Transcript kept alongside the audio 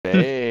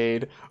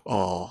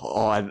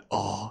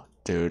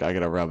Dude, I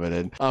gotta rub it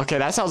in. Okay,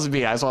 that sounds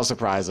mean. I just want to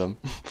surprise him.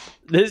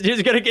 This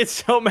dude's gonna get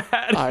so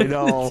mad. I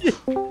know.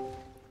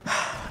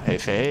 Hey,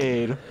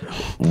 Fade.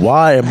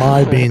 Why am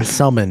I being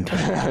summoned?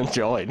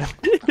 Join.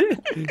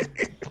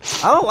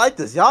 I don't like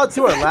this. Y'all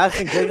two are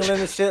laughing, giggling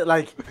and shit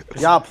like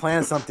y'all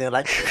plan something.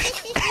 Like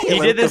he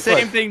did the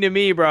same thing to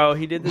me, bro.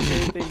 He did the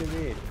same thing to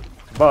me.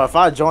 Bro, if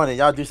I join it,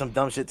 y'all do some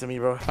dumb shit to me,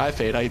 bro. Hi,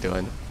 Fade. How you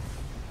doing?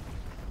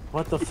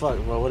 What the fuck,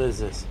 bro? What is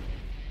this?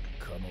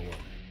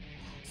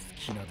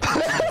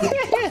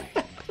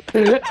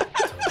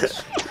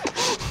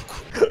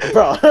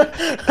 Bro,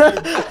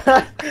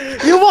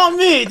 you want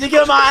me to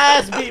get my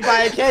ass beat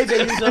by a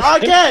KJ user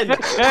again?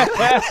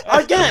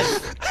 Again?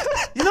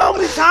 You know how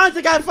many times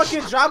I got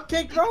fucking drop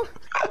kicked, bro?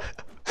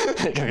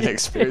 You're gonna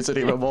experience it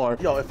even more.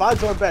 Yo, if I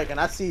join back and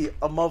I see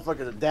a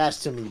motherfucker dash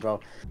to me, bro,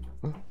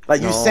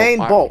 like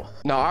Usain Bolt.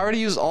 No, I already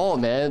used all,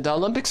 man. The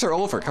Olympics are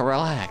over. Come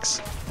relax.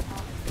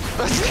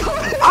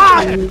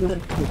 Ah!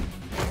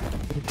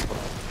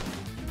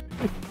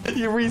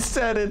 You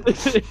reset it.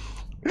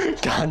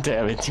 God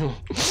damn it, you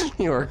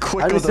are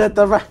quick. I with reset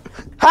the right.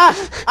 Ha!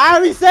 I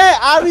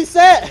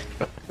reset.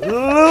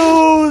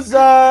 Loser.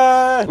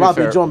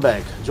 Robbie, join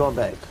back.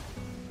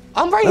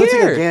 I'm right Let's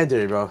take a here.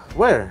 gander, bro.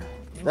 Where?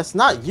 That's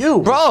not you.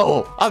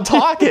 Bro, I'm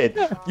talking.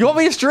 You want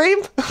me to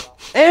stream?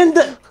 End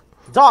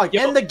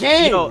the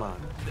game. Yo,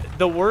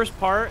 the worst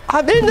part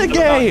I'm in the about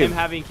game. him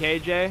having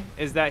KJ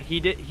is that he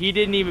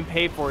didn't even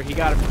pay for it. He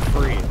got it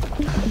for free.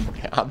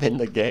 I'm in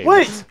the game.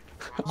 Wait.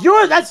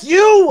 That's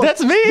you.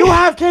 That's me. You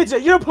have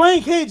KJ. You're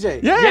playing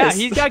KJ. Yes. Yeah,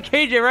 he's got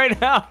KJ right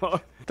now.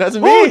 That's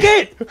me.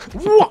 Okay.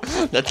 What?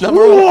 That's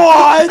number one.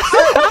 What?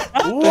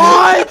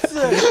 What?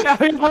 How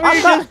are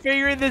you just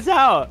figuring this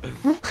out?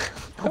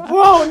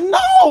 Bro,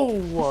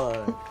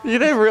 no. You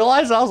didn't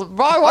realize I was.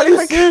 Bro, Are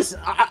you serious?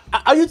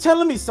 Are you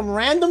telling me some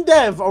random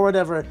dev or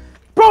whatever?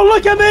 Bro,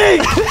 look at me!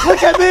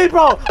 Look at me,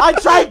 bro! I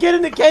tried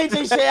getting the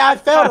KJ shit, I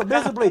failed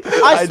miserably.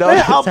 I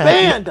spent a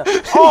band,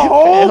 a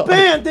whole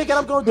band, thinking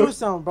I'm gonna do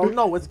something, bro.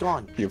 No, it's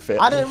gone. You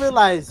failed. I didn't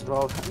realize,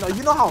 bro. No,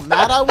 you know how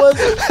mad I was?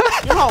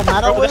 You know how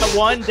mad I was? That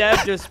one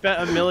dev just spent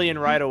 $1 million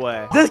right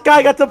away. This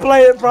guy got to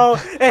play it, bro.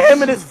 And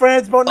him and his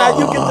friends, bro. Now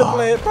you get to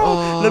play it,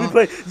 bro. Let me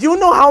play. You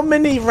know how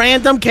many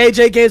random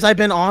KJ games I've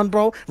been on,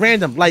 bro?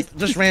 Random, like,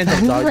 just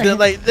random, dog.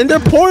 And they're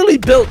poorly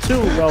built,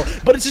 too, bro.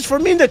 But it's just for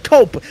me to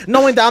cope,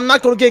 knowing that I'm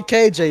not gonna get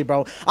KJ,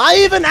 bro. I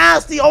even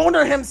asked the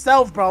owner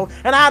himself, bro,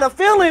 and I had a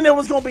feeling it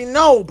was gonna be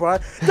no, bro.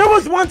 There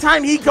was one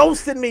time he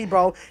ghosted me,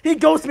 bro. He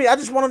ghosted me. I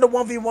just wanted to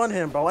 1v1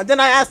 him, bro. And then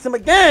I asked him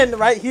again,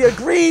 right? He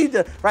agreed,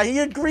 right? He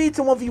agreed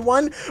to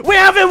 1v1. We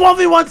haven't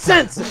 1v1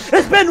 since.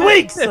 It's been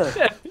weeks.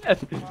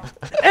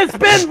 It's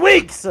been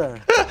weeks.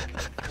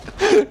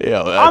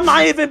 Yeah, I'm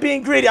not even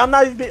being greedy.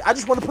 I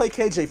just want to play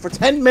KJ for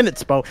 10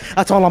 minutes, bro.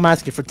 That's all I'm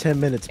asking for 10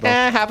 minutes, bro.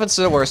 Happens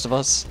to the worst of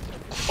us.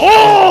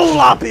 Oh,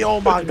 Loppy! Oh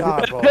my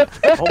God, bro!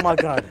 Oh my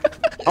God!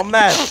 I'm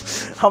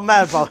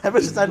mad, bro. Ever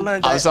since I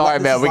learned that. I'm sorry,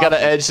 man. We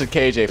gotta edge the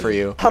KJ for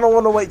you. I don't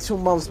want to wait 2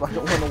 months, bro. I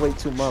don't want to wait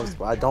 2 months,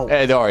 bro. I don't.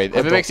 Hey, don't worry.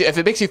 If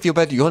it makes you feel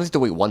better, you only have to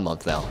wait 1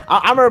 month now.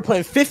 I remember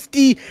playing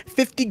 50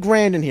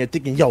 grand in here,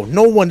 thinking, yo,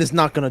 no one is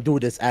not gonna do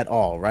this at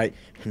all, right?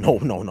 No.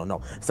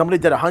 Somebody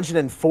did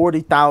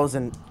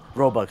 140,000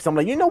 Robux. I'm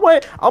like, you know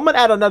what? I'm gonna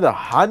add another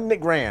 100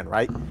 grand,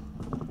 right?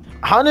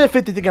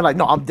 150 thinking like,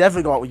 no, I'm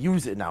definitely gonna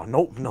use it now.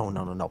 Nope,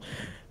 no.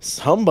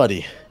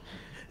 Somebody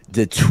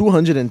did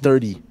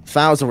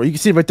 230,000. You can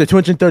see right there,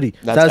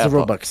 230,000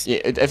 Robux.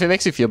 Yeah, if it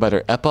makes you feel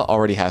better, Eppa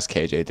already has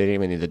KJ. They didn't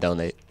even need to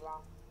donate.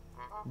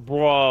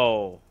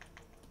 Bro.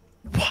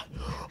 What?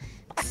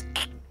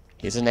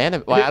 He's an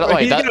anime. Well, I don't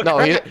wait.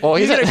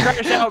 He's gonna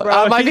crash out, bro.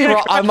 I might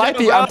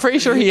be wrong. I'm pretty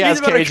sure he has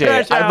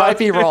KJ. I might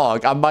be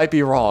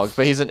wrong.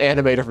 But he's an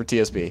animator for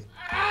TSP.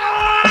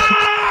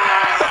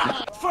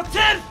 For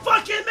 10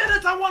 fucking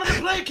minutes, I wanted to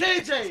play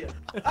KJ.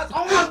 That's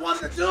all I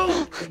wanted to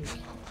do.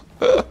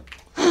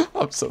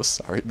 I'm so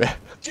sorry, man.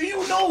 Do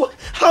you know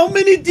how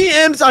many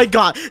DMs I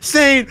got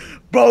saying,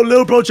 bro,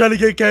 little bro trying to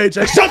get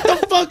KJ? Shut the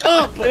fuck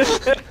up.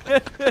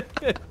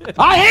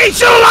 I hate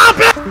you,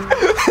 Loppy.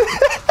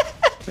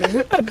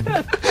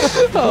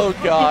 Oh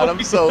God,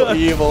 I'm so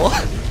evil.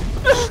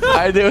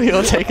 I knew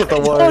he'll take it the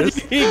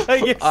worst.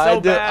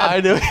 I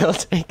knew he'll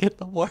take it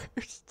the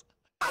worst.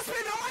 I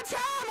spend all my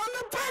time on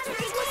the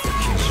purpose.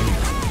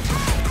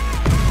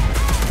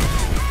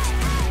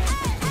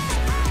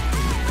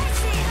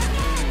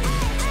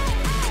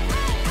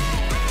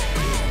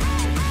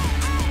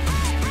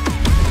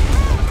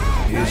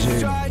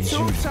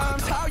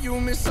 Sometimes how you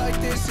miss like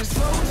this is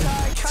slow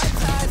tide, cut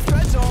tide,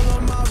 threads all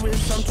on my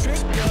wrist. I'm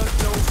tricked up,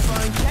 no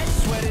fun, catch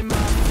sweat in my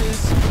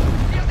fist.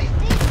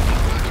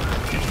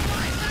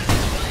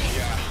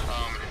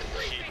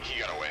 He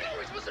got away.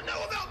 We're supposed to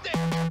know about that.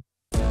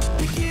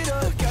 Pick it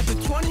up, got the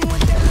 20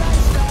 with that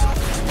lifestyle.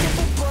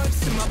 Couple bucks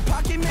in my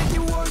pocket, make it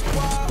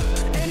worthwhile.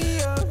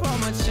 Any of all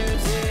my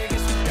chips, yeah,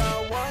 guess we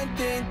got one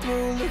thing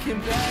through. Looking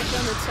back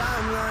on the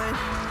timeline,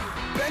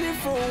 been here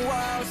for a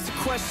while, it's the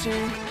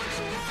question.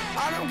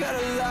 I don't got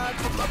a lot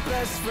for my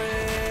best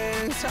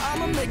friends.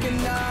 I'ma make a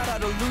knot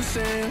out of loose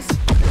ends.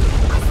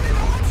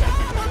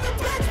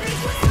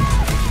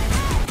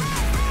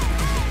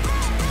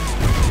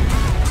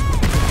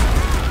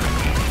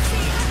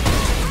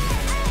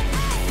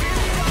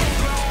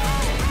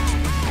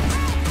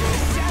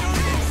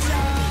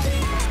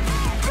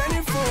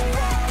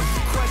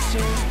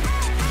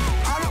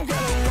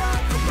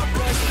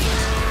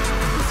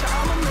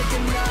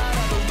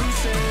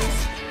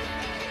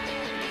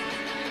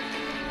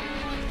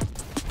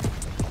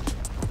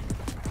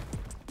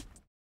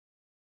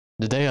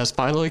 The day has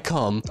finally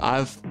come.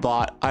 I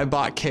bought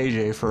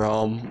KJ for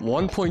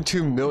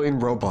 1.2 million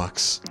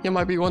Robux. You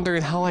might be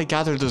wondering how I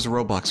gathered this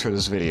Robux for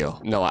this video.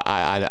 No,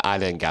 I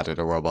didn't gather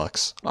the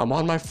Robux. I'm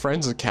on my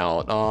friend's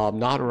account.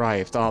 Not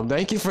right.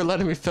 Thank you for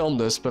letting me film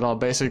this, but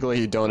basically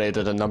he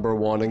donated a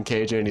 #1 in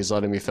KJ and he's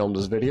letting me film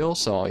this video.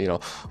 So, you know,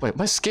 wait,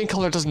 my skin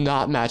color does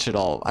not match at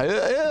all.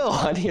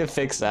 I need to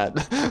fix that.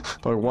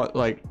 But what,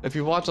 like, if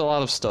you watch a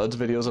lot of studs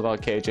videos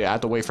about KJ, I have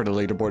to wait for the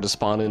leaderboard to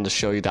spawn in to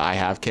show you that I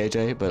have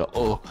KJ, but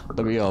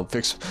let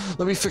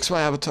me fix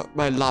my avatar,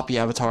 my Loppy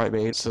avatar I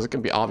made. So it's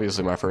gonna be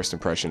obviously my first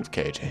impression of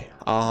KJ.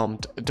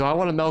 Do I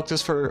want to milk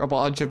this for a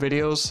bunch of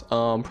videos?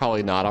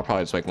 Probably not. I'll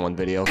probably just make one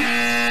video.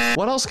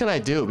 What else can I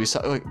do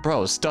besides, like,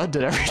 bro, stud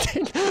did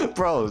everything.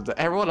 Bro,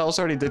 everyone else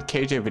already did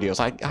KJ videos.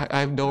 I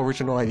have no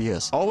original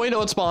ideas. Oh wait,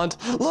 no, it spawned.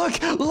 Look,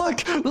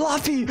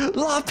 Loppy, that's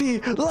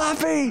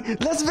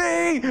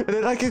me. And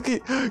then I can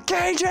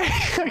KJ.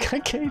 I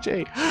got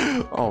KJ.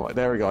 Oh,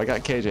 there we go. I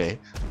got KJ.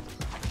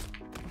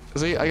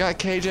 See, I got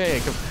KJ. I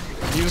can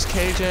use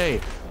KJ.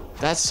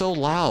 That's so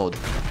loud.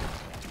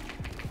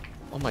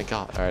 Oh my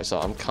god. Alright, so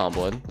I'm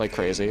comboing like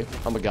crazy.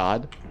 I'm a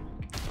god.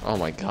 Oh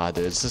my god,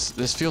 dude.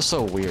 This feels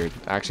so weird.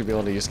 Actually being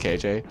able to use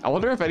KJ. I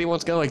wonder if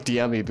anyone's gonna like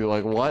DM me, be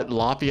like, what?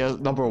 Loppy as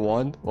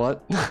 #1?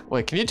 What?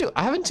 Wait, can you do?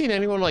 I haven't seen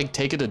anyone like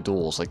take it to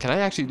duels. Like, can I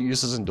actually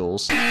use this in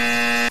duels?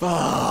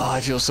 Oh, I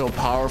feel so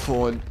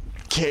powerful in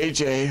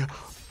KJ.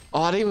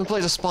 Oh, I didn't even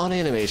play the spawn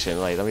animation.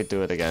 Like, let me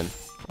do it again.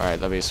 Alright,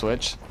 let me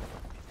switch.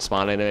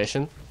 Spawn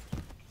animation.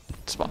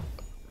 Spawn.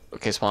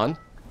 Okay, spawn.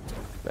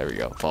 There we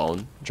go.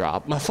 Phone.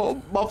 Drop. My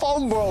phone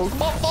broke.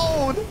 My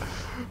phone!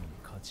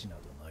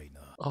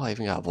 Oh, I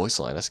even got a voice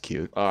line. That's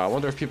cute. I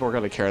wonder if people are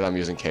gonna care that I'm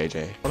using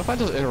KJ. What if I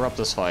just interrupt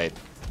this fight?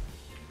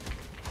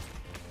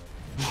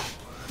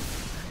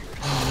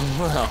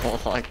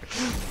 Like,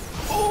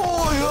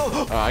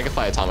 oh, yeah. I can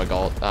fight Atomic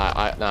Ult. Nah,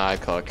 I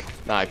cook.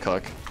 Nah, I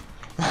cook.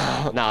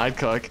 Nah, I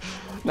cook.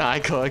 Nah, I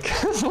cook.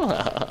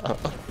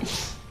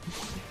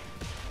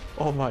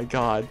 Oh my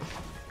god.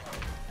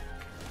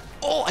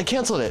 Oh, I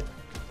canceled it.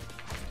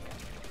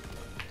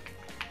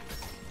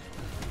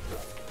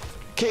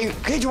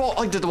 Cage wall.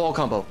 I did the wall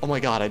combo. Oh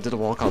my god, I did the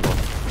wall combo.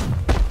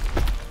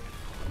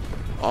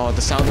 Oh,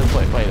 the sound didn't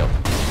play no.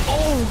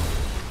 Oh!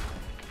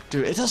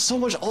 Dude, it does so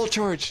much ult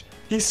charge.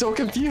 He's so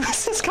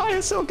confused. This guy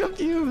is so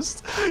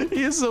confused.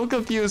 He is so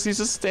confused. He's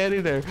just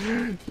standing there.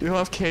 You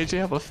have KJ,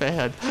 have a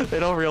fan. They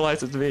don't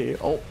realize it's me.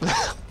 Oh,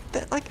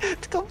 that, like,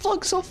 to come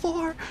plug so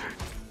far.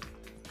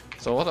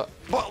 So what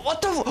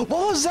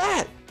was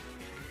that?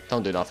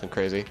 Don't do nothing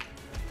crazy.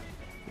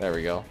 There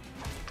we go.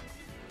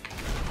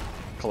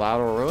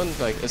 Collateral ruin?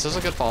 Like, is this a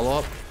good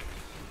follow-up?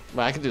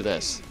 But I can do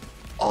this.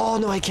 Oh,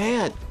 no, I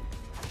can't.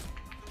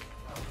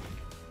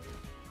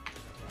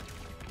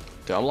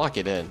 Dude, I'm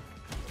locking in.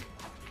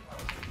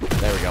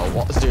 There we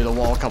go. Dude, the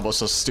wall combo's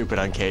so stupid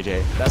on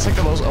KJ. That's like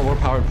the most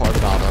overpowered part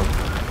about him.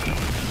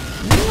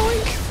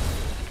 Yoink!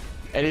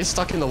 And he's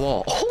stuck in the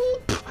wall.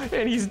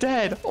 And he's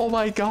dead. Oh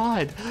my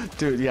god.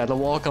 Dude, yeah, the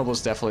wall combo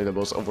is definitely the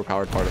most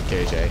overpowered part of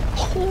KJ.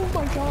 Oh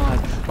my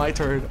god. My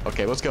turn.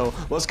 Okay, let's go.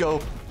 Let's go.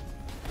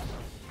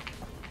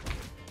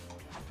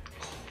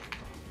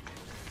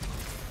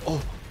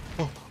 Oh,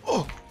 oh,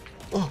 oh,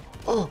 oh,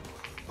 oh,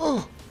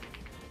 oh.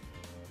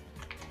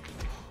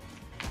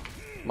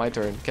 My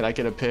turn. Can I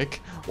get a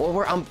pick?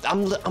 Well,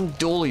 I'm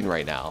dueling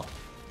right now.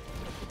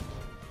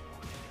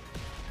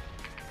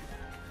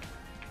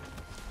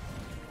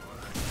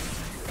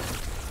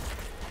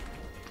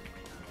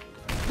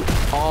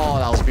 Oh,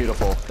 that was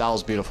beautiful. That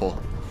was beautiful.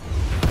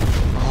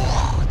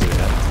 Oh,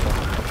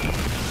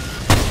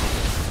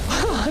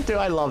 dude. Dude,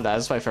 I love that.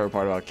 That's my favorite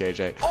part about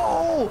KJ.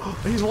 Oh,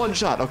 he's one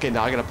shot. Okay,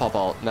 now I gotta pop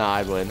out. Nah,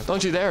 I win.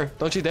 Don't you dare.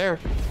 Don't you dare.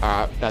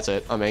 Alright, that's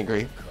it. I'm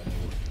angry.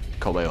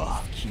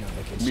 Komewa.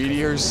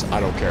 Meteors? I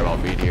don't care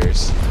about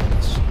meteors.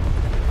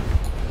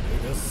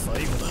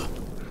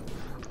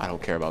 I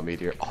don't care about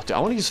meteor. Oh, dude, I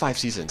want to use 5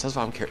 seasons. That's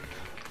why I'm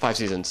 5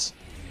 seasons.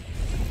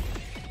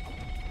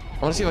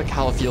 I want to see like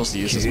how it feels to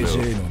use this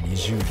move.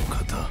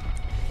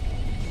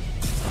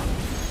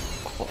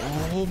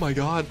 Oh my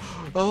god.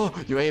 Oh,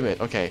 you aim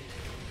it. Okay.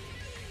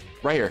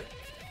 Right here.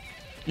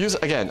 Use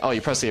it again. Oh,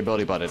 you press the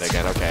ability button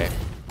again. Okay.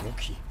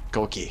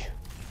 Goki.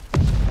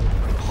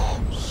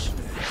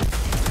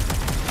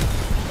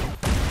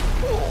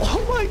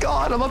 Oh my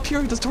god, I'm up here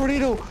with this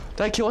tornado.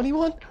 Did I kill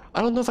anyone?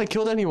 I don't know if I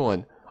killed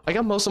anyone. I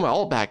got most of my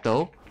ult back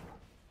though.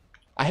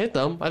 I hit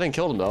them. I didn't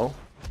kill them though.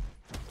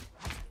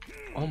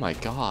 Oh my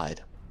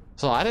god.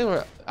 So I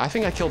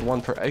think I killed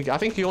one I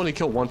think you only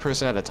kill one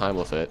person at a time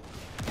with it.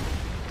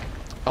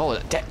 Oh,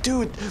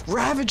 dude,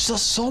 Ravage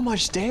does so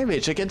much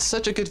damage. It gets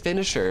such a good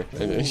finisher.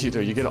 And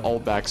you get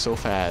ult back so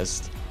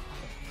fast.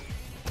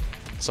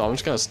 So I'm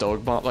just gonna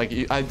Stoic Bomb. Like,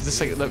 can I just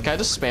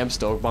spam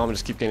Stoic Bomb and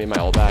just keep getting my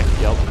ult back?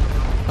 Yep.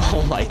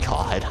 Oh my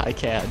god, I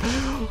can't.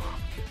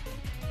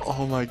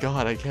 Oh my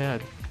god, I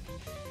can't.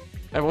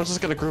 Everyone's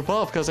just gonna group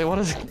up because they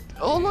want to.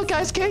 Oh look,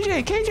 guys,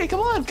 KJ,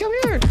 come on, come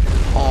here.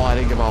 Oh, I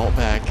didn't get my ult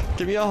back.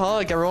 Give me a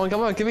hug, everyone. Come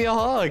on, give me a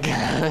hug.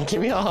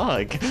 Give me a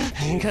hug.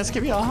 You guys,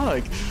 give me a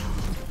hug.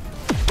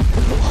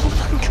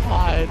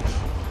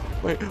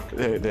 god. Wait,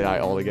 did I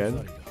ult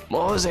again?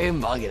 Mose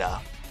Magida.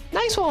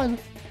 Nice one.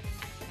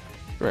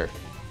 Come here.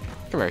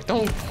 Come here.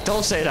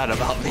 Don't say that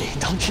about me.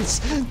 Don't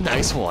just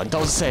nice one.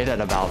 Don't say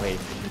that about me.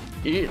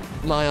 Eat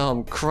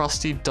my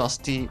crusty,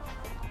 dusty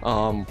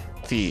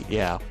feet.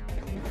 Yeah.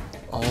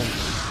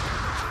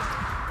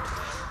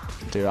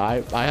 Dude,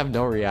 I have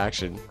no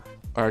reaction.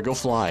 Alright, go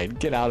flying.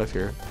 Get out of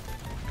here.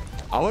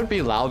 I would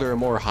be louder and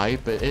more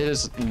hype, but it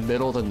is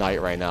middle of the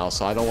night right now,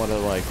 so I don't want to,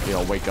 like, you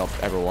know, wake up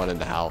everyone in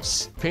the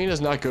house. Pain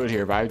is not good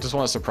here, but I just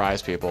want to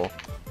surprise people.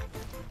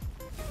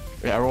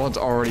 Yeah, everyone's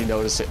already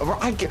noticing.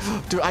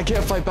 Dude, I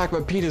can't fight back,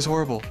 but Pete is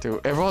horrible.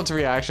 Dude, everyone's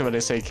reaction when they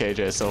say KJ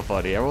is so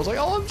funny. Everyone's like,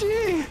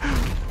 OMG!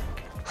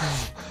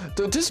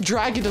 Dude, this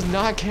dragon does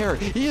not care.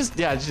 He is,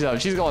 yeah,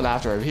 she's going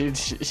after him.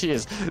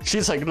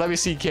 She's like, let me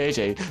see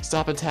KJ.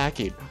 Stop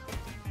attacking.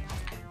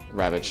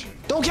 Ravage.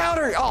 Don't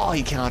counter! Oh,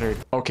 he countered.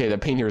 Okay, the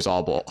pain here is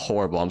all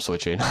horrible. I'm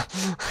switching.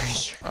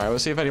 Alright,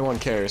 let's see if anyone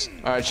cares.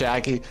 Alright,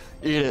 Shaggy.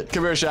 Eat it.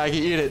 Come here, Shaggy.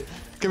 Eat it.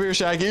 Come here,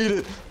 Shaggy. Eat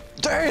it.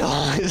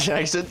 Damn!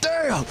 Shaggy said,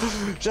 damn!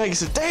 Shaggy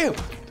said, damn!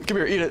 Come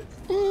here, eat it.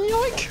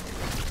 Yoink!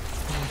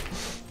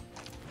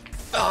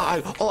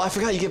 Oh, I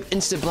forgot you get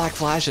instant black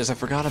flashes. I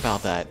forgot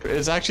about that.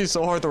 It's actually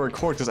so hard to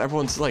record because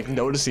everyone's like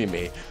noticing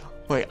me.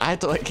 Like, I have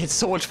to like get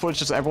so much footage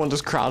just everyone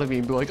just crowded me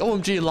and be like,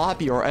 OMG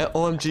Lobby or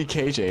OMG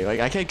KJ. Like,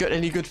 I can't get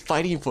any good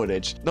fighting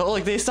footage. No,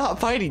 like, they stop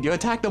fighting. You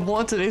attack them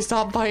once and they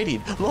stop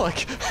fighting. Look,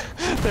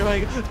 they're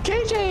like,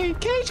 KJ,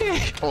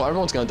 KJ. Oh,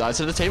 everyone's gonna die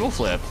to the table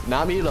flip.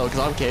 Not me though, because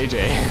I'm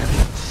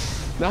KJ.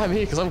 Not me,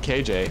 because I'm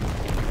KJ.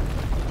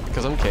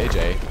 Because I'm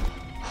KJ.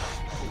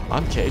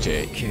 I'm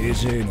KJ.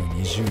 KJ.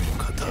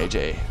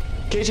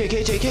 KJ,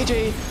 KJ,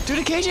 KJ. Do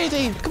the KJ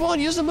thing. Come on,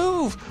 use the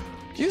move.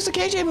 Use the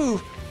KJ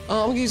move.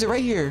 I'm gonna use it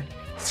right here.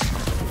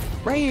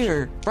 Right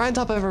here. Right on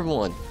top of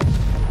everyone.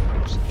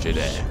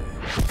 Today.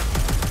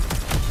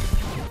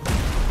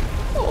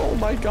 Oh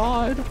my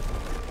god.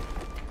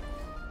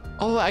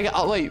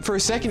 Oh, wait, for a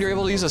second you're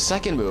able to use a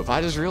second move. I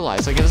just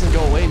realized, like, it doesn't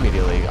go away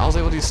immediately. I was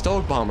able to use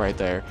Stoke Bomb right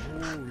there.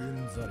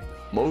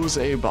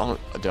 Mose Bomb.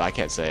 Dude, I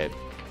can't say it.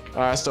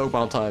 Alright, Stoke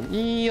Bomb time.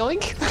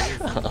 Yoink.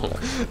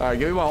 Alright,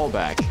 give me my ult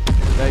back.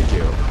 Thank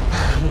you.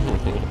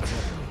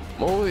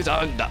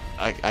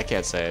 I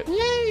can't say it.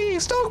 Yay,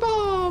 Stoke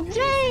Bomb!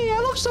 Yay, I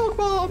love Stoke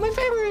Bomb, my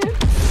favorite!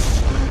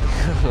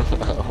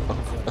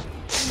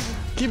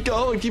 Keep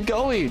going, keep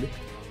going!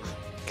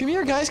 Come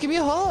here, guys, give me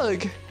a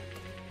hug!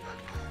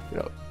 You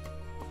know,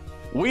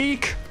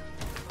 weak!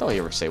 Don't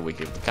ever say weak.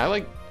 Can I,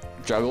 like,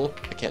 juggle?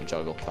 I can't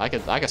juggle. I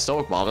can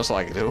Stoke Bomb, that's all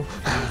I can do.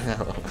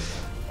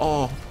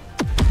 Oh,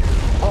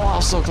 I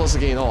was so close to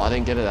getting ult. I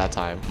didn't get it that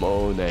time.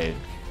 Monet.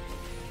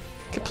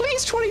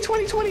 Please, 20,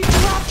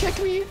 drop kick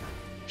me!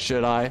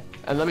 Should I?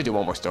 And let me do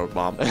one more Stoke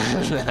Bomb.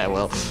 Then I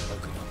will.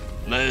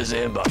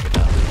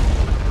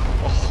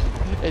 Oh,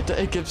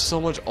 it gives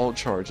so much ult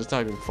charge. It's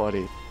not even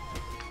funny.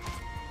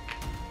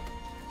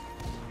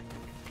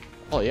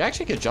 Oh, you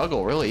actually could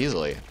juggle really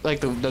easily.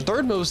 Like, the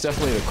third move is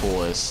definitely the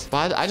coolest.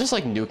 But I just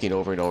like nuking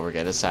over and over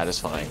again. It's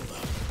satisfying.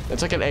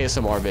 It's like an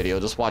ASMR video,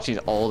 just watching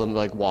all of them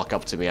like walk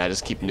up to me. I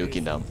just keep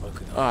nuking them.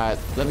 Alright,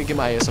 let me get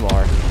my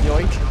ASMR.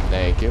 Yoink.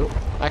 Thank you.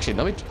 Actually,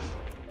 let me...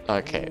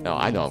 Okay, no,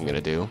 I know what I'm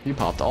gonna do. You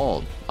popped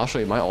ult. I'll show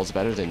you my ult's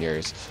better than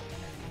yours.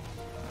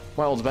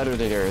 My ult's better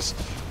than yours.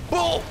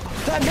 Oh,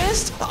 that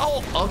missed?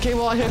 Oh, okay,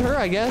 well, I hit her,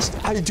 I guess.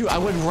 I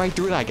went right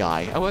through that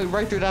guy. I went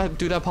right through that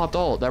dude that popped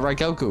ult, that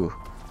Raikoku.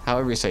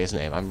 However you say his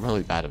name. I'm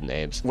really bad at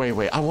names.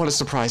 Wait, I want a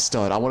surprise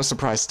stud. I want a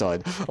surprise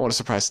stud.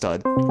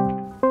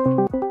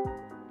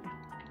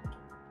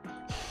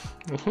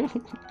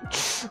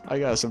 I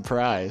got a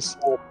surprise.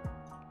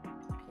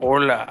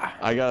 Hola.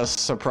 I got a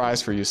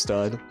surprise for you,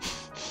 stud.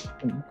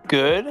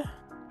 Good?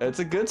 It's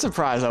a good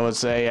surprise, I would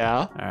say, yeah.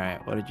 All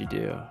right, what did you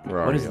do?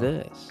 Where What are is you?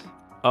 this?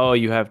 Oh,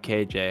 you have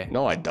KJ.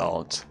 No, I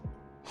don't.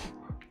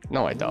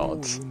 No, I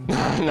don't. No,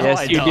 Yes,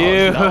 I you don't.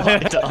 do. No, I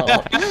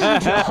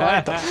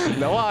don't.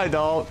 No, I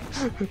don't.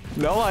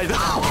 No, I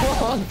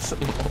don't.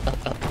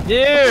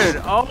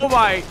 Dude, oh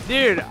my,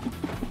 dude.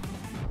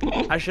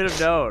 I should have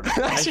known.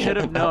 I should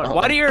have known.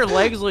 Why do your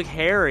legs look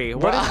hairy?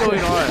 What is going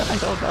on? I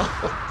don't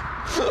know.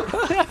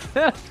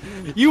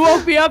 You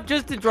woke me up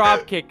just to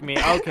drop kick me.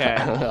 Okay.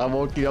 I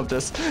woke you up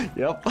just.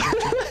 Yep.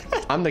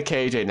 I'm the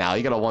KJ now.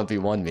 You gotta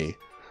 1v1 me.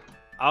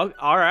 All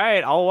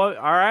right. All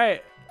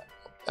right.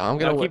 I'm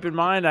Now gonna keep in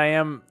mind,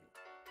 I'm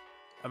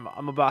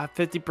about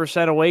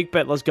 50% awake,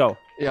 but let's go.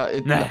 Yeah,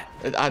 Nah.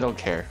 I don't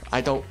care.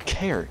 I don't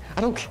care.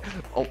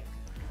 Oh,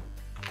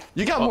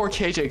 you got more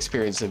KJ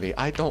experience than me.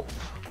 I don't.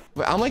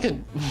 I'm like a.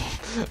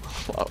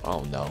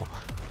 Oh no.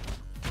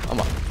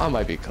 I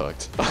might be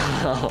cooked.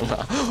 Oh,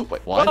 no.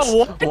 Wait, what? Oh,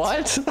 what?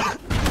 What?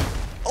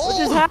 What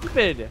just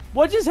happened?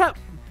 What just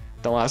happened?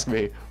 Don't ask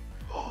me.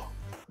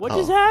 What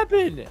just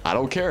happened? I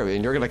don't care,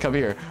 man. You're gonna come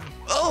here.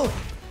 Oh!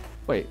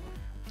 Wait.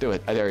 Do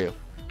it. I dare you.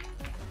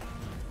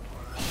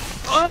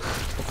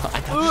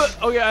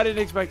 Okay, I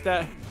didn't expect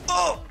that.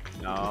 Oh!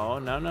 No.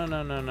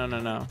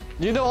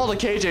 You know all the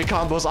KJ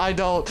combos. I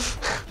don't.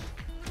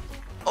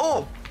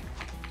 Oh!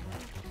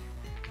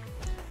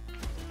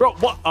 Bro,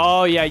 what?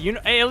 Oh yeah, you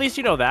know. Hey, at least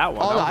you know that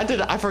one. Oh, no, I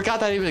did. I forgot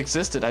that even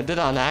existed. I did it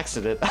on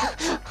accident.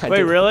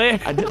 Wait, really?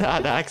 I did it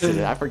on accident.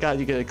 I forgot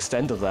you could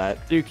extend to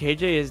that. Dude,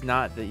 KJ is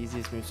not the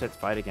easiest moveset to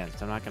fight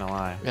against. I'm not gonna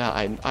lie. Yeah,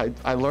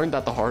 I learned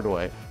that the hard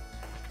way.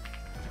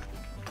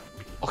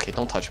 Okay,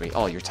 don't touch me.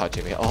 Oh, you're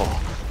touching me.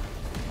 Oh.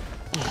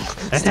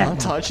 Stop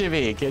touching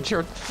me. Get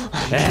your...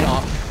 Get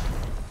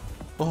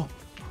off. Oh.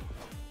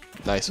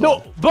 Nice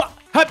one. No, but...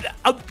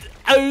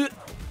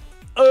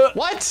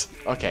 What?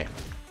 Okay.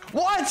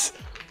 What?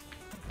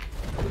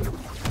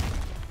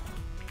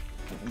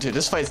 Dude,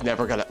 this fight's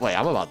never gonna... Wait,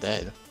 I'm about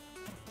dead.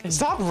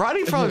 Stop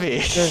running from me.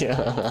 Yo,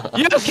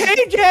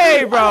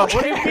 KJ, bro.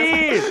 What do you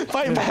mean?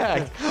 Fight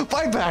back.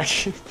 Fight back.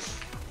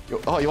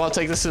 Oh, you want to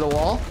take this to the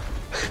wall?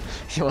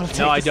 You want to take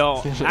No, I this-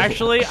 don't.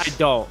 Actually, I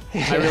don't.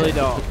 I really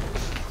don't.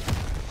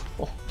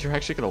 Oh, you're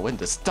actually gonna win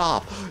this.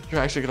 Stop.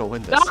 You're actually gonna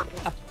win this.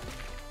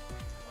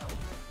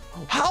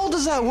 How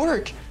does that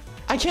work?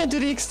 I can't do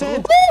the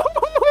extend.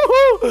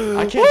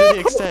 I can't do the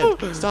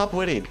extend. Stop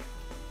winning.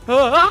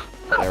 There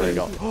we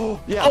go.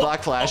 Yeah,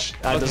 Black Flash.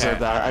 I deserve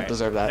that. I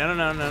deserve that.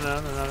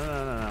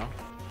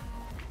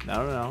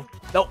 No.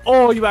 No.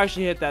 Oh, you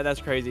actually hit that.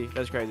 That's crazy.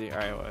 That's crazy. All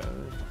right.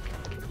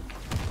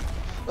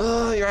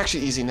 You're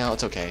actually easy now.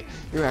 It's okay.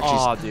 You're actually.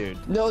 Oh,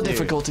 dude. No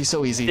difficulty.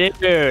 So easy. Dude.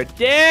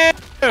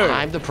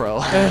 I'm the pro.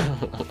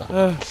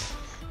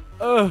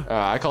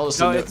 I call this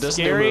No, the, it's this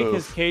scary new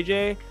because move.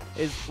 KJ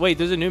is. Wait,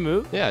 there's a new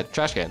move? Yeah,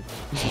 trash can.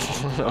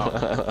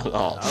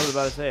 Oh. I was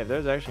about to say, if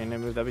there's actually a new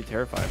move, that'd be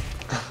terrifying.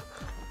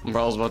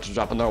 Bro's about to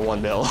drop another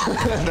 1 mil.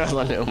 That's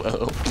a new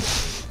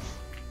move.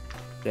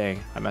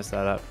 Dang, I messed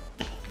that up.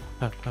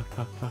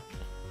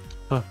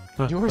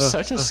 You were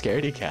such a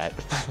scaredy cat.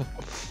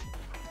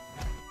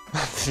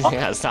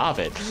 Yeah, stop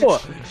it.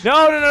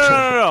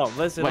 No.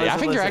 Listen, Wait, I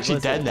think you're actually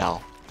listen. dead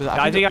now.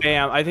 I think I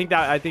am. I think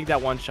that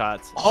one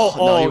shots. Oh,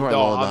 no, you weren't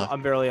low enough.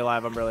 I'm barely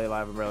alive.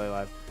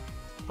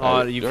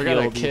 Oh, you You're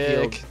gonna healed, you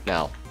healed. kick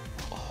now.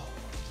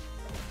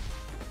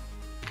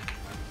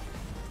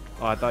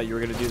 Oh, I thought you were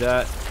gonna do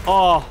that.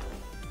 Oh.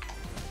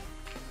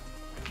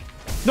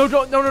 No. And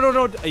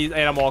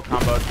I'm all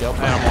comboed. Yep.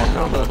 And I'm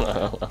all comboed. Get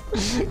out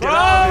of here.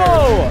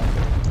 Bro!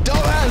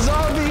 Dumbass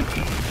zombie.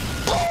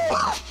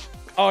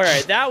 All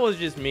right, that was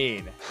just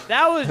mean.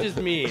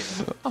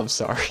 I'm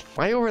sorry.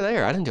 Why are you over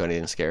there? I didn't do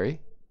anything scary.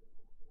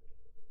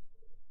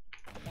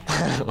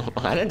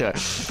 I didn't do it.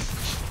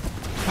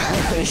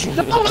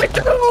 No, I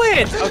do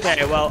it!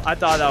 Okay, well, I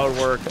thought that would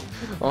work.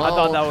 I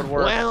thought that would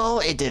work. Well,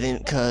 it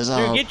didn't, cause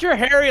Dude, get your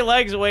hairy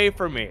legs away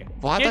from me.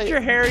 Well, I Get thought-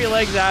 your hairy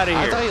legs out of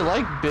I here. thought you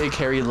liked big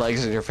hairy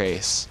legs in your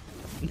face.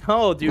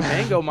 No, dude,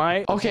 Mango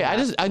might. Okay, I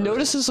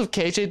noticed this with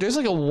KJ. There's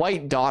like a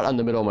white dot on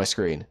the middle of my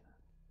screen.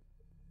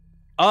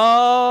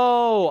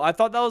 Oh, I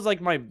thought that was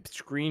like my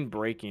screen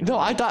breaking. No,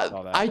 I when saw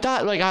thought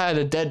that. like I had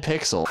a dead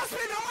pixel.